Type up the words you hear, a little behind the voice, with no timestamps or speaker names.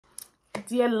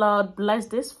Dear Lord, bless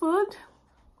this food.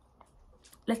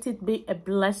 Let it be a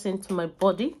blessing to my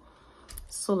body,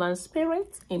 soul, and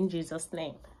spirit. In Jesus'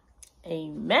 name.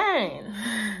 Amen.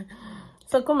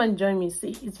 So come and join me.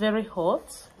 See, it's very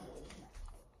hot.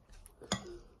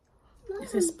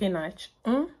 This is spinach.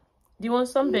 Do you want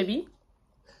some, baby?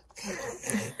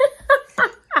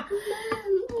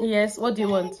 Yes, what do you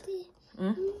want?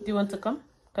 Do you want to come?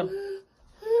 Come. Do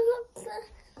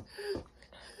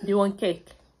you want cake?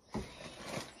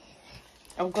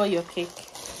 I've got your cake.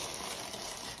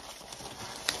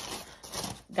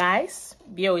 Guys,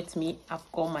 bear with me.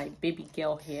 I've got my baby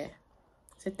girl here.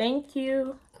 So thank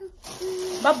you.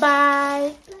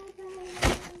 Bye-bye.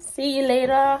 See you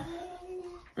later.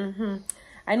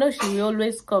 I know she will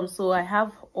always come, so I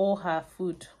have all her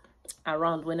food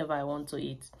around whenever I want to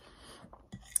eat.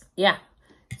 Yeah,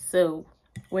 so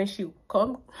when she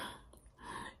come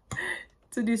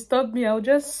to disturb me, I'll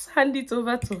just hand it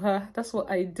over to her. That's what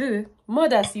I do.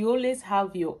 Mothers, you always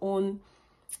have your own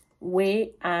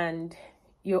way and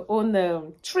your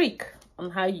own trick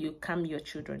on how you calm your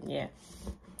children. Yeah,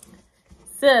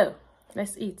 so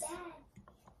let's eat.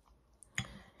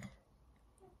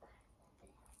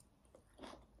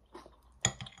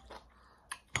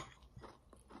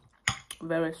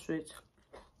 Very sweet.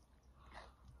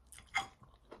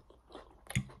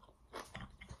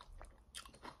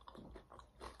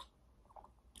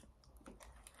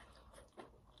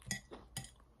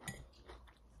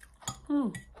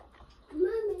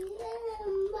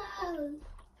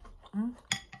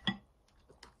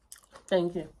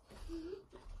 Thank you.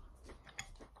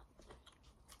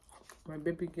 My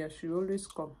baby girl, she always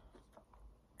come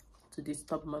to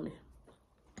disturb mommy.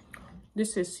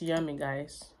 This is yummy,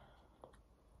 guys.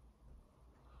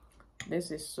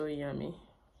 This is so yummy.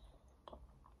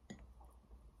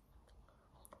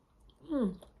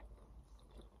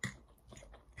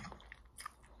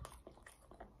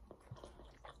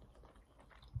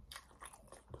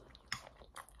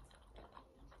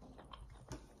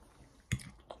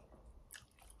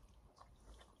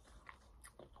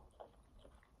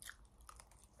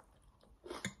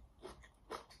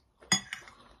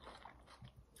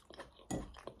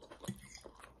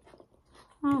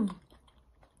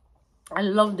 I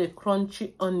love the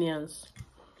crunchy onions.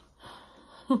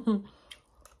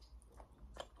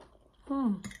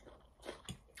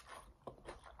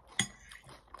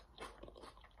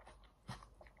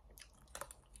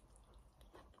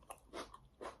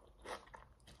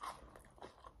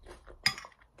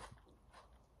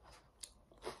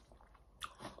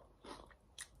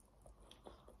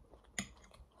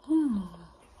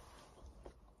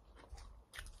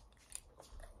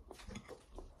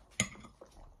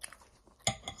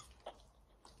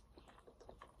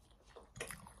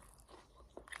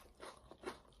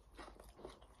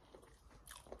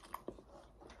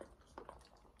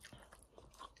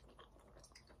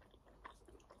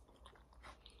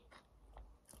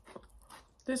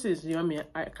 This is yummy,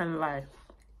 I can't lie.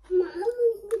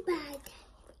 Mom's bag.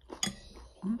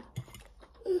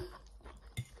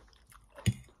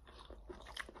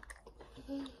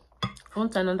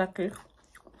 Want another cake?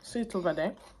 See it over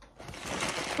there.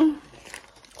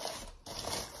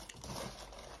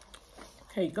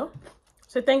 Here you go.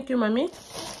 Say thank you, mommy.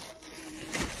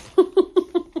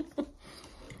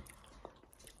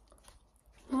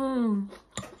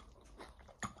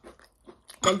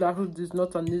 Motherhood is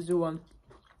not an easy one,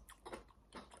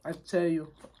 I tell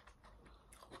you.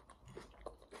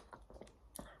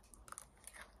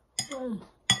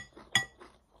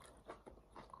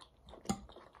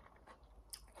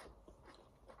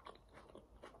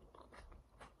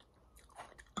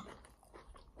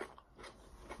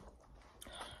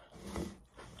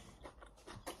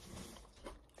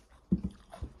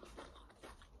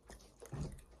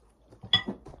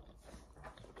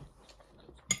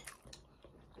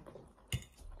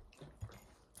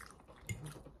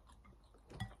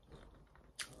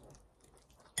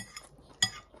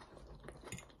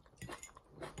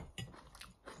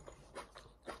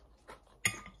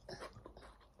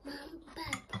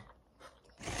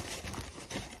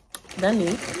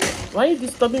 Danny, why are you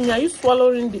disturbing me? Are you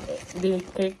swallowing the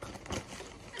cake?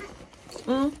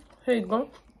 Here you go.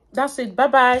 That's it.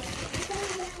 Bye-bye.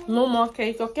 No more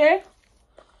cake, okay?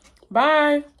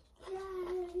 Bye.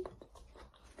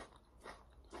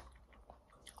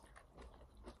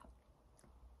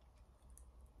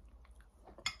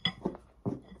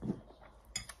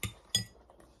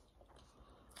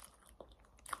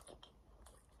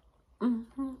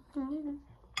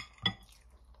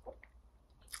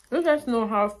 You guys know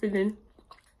how filling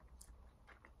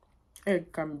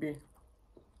egg can be.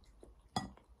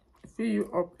 Fill you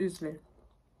up easily.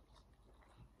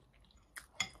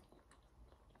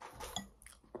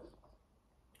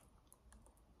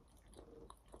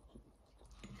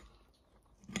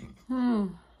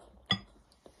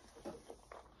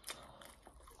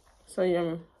 So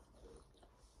yummy.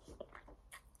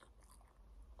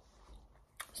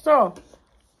 So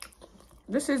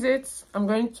this is it. I'm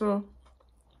going to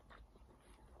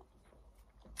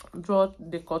draw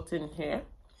the curtain here.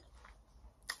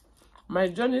 My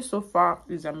journey so far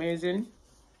is amazing,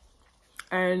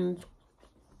 and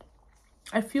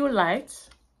I feel light.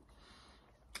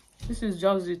 This is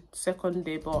just the second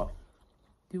day, but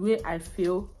the way I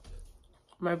feel,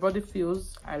 my body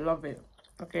feels, I love it.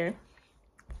 Okay,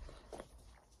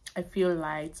 I feel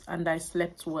light, and I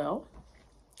slept well.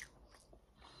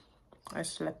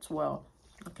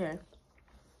 Okay,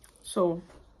 so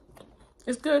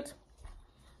it's good.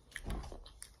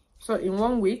 So in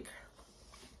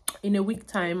a week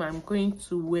time, I'm going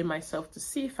to weigh myself to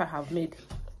see if I have made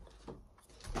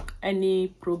any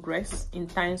progress in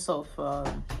terms of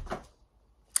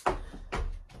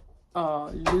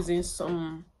losing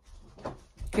some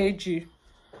kg.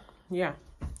 Yeah,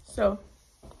 so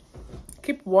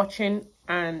keep watching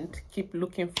and keep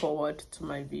looking forward to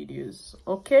my videos.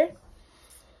 Okay,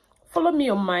 follow me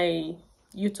on my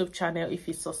YouTube channel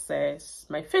ifysuccess,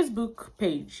 my Facebook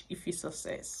page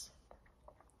ifysuccess,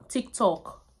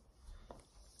 TikTok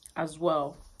as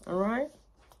well. All right,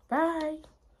 bye.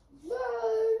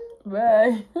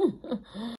 Bye.